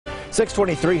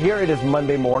6:23 here. It is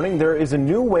Monday morning. There is a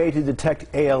new way to detect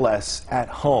ALS at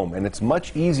home, and it's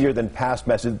much easier than past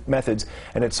methods,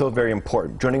 and it's so very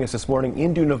important. Joining us this morning,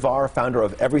 Indu Navar, founder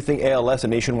of Everything ALS, a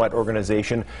nationwide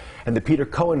organization, and the Peter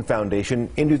Cohen Foundation.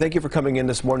 Indu, thank you for coming in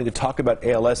this morning to talk about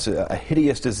ALS, a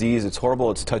hideous disease. It's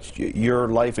horrible. It's touched your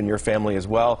life and your family as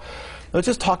well. Let's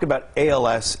just talk about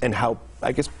ALS and how,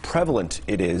 I guess, prevalent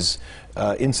it is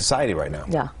in society right now.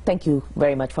 Yeah, thank you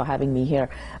very much for having me here.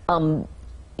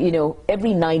 You know,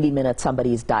 every 90 minutes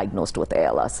somebody is diagnosed with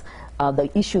ALS. The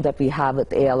issue that we have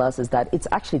with ALS is that it's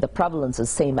actually, the prevalence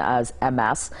is same as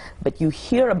MS, but you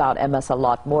hear about MS a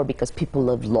lot more because people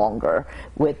live longer.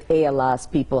 With ALS,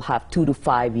 people have 2 to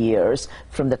 5 years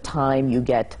from the time you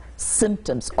get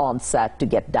symptoms onset to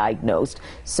get diagnosed.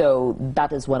 So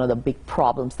that is one of the big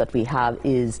problems that we have,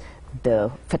 is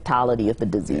the fatality of the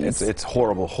disease. It's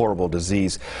horrible, horrible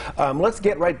disease. Let's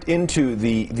get right into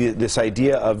this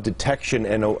idea of detection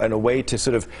and a way to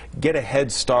sort of get a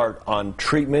head start on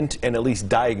treatment and at least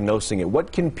diagnosing it.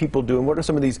 What can people do, and what are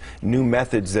some of these new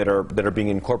methods that are being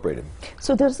incorporated?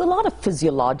 So there's a lot of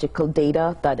physiological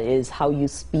data, that is how you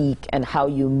speak and how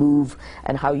you move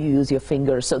and how you use your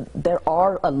fingers. So there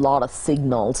are a lot of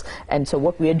signals, and so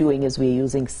what we're doing is we're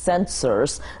using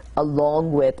sensors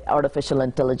along with artificial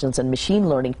intelligence and machine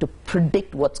learning to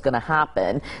predict what's going to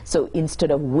happen. So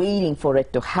instead of waiting for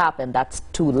it to happen, that's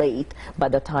too late by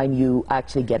the time you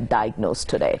actually get diagnosed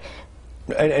today.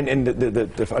 And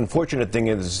the unfortunate thing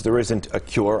is there isn't a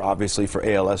cure, obviously, for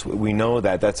ALS. We know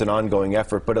that. That's an ongoing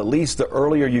effort. But at least the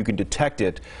earlier you can detect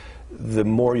it, the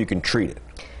more you can treat it.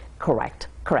 Correct.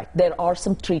 Correct. There are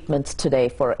some treatments today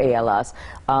for ALS.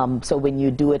 So when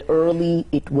you do it early,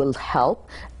 it will help.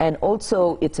 And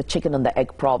also, it's a chicken and the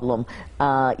egg problem.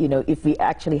 You know, if we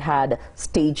actually had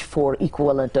stage 4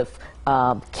 equivalent of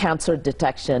cancer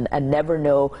detection and never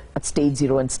know at stage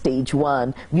 0 and stage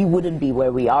 1, we wouldn't be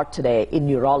where we are today. In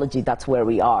neurology, that's where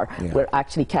we are. Yeah. We're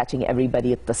actually catching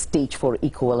everybody at the stage 4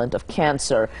 equivalent of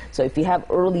cancer. So if we have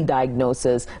early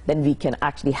diagnosis, then we can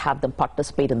actually have them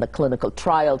participate in the clinical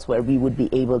trials where we would be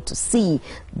able to see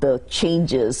the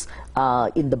changes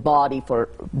in the body for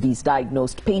these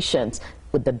diagnosed patients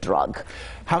with the drug.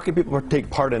 How can people take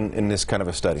part in this kind of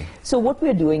a study? So what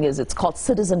we're doing is, it's called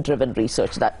citizen-driven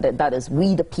research. That is,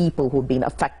 we, the people who've been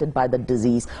affected by the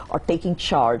disease, are taking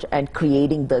charge and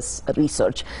creating this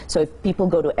research. So if people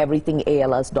go to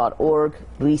everythingals.org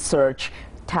research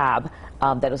tab,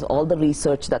 that is all the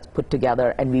research that's put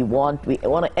together, and we want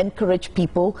to encourage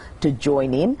people to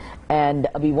join in, and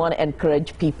we want to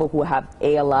encourage people who have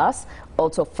ALS,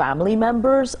 also family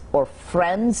members or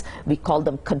friends. We call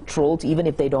them controls. Even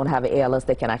if they don't have ALS,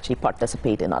 they can actually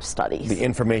participate in our studies. The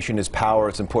information is power.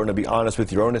 It's important to be honest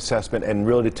with your own assessment and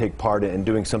really to take part in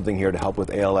doing something here to help with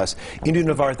ALS. Indu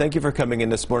Navar, thank you for coming in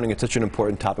this morning. It's such an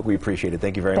important topic. We appreciate it.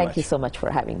 Thank you very much. Thank you so much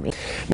for having me.